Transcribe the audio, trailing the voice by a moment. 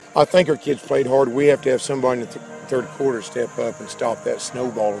I think our kids played hard. We have to have somebody in the third quarter step up and stop that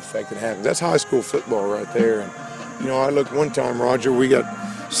snowball effect that happens. That's high school football right there. And, I looked one time, Roger, we got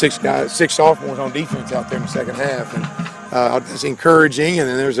six sophomores on defense out there in the second half. And it's encouraging, and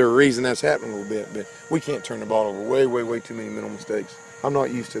then there's a reason that's happening a little bit. But we can't turn the ball over. Way too many mental mistakes. I'm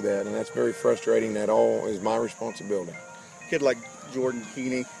not used to that, and that's very frustrating. That all is my responsibility. A kid like Jordan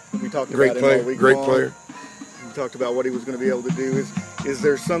Keeney, we talked Great about player, him all week great long. player. We talked about what he was going to be able to do. Is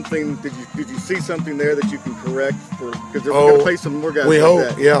there something? Did you see something there that you can correct? Because they're going to play some more guys. We like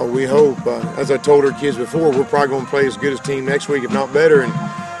hope. that. Yeah, we hope. As I told our kids before, we're probably going to play as good as team next week, if not better.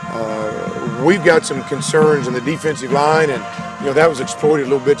 And we've got some concerns in the defensive line, and that was exploited a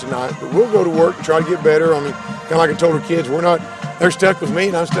little bit tonight. But we'll go to work and try to get better. I mean, kind of like I told our kids, they're stuck with me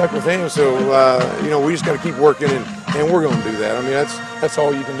and I'm stuck with them. So we just got to keep working, and we're going to do that. I mean, that's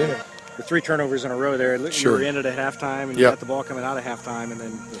all you can do. The 3 turnovers in a row there. Sure. You were in it at halftime, and you got the ball coming out of halftime, and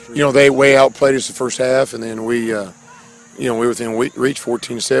then the 3. They way outplayed us the first half, and then we were within reach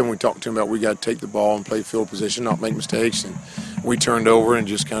 14-7. We talked to them about we got to take the ball and play field position, not make mistakes, and we turned over and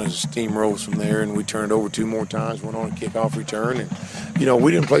just kind of steamrolls from there. And we turned over 2 more times, went on a kickoff return, and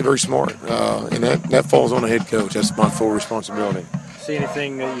we didn't play very smart, and that falls on the head coach. That's my full responsibility. See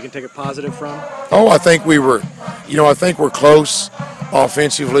anything that you can take a positive from? Oh, I think we're close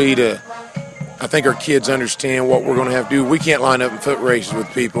offensively I think our kids understand what we're going to have to do. We can't line up in foot races with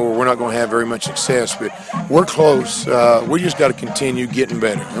people, or we're not going to have very much success, but we're close. We just got to continue getting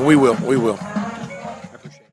better, and we will.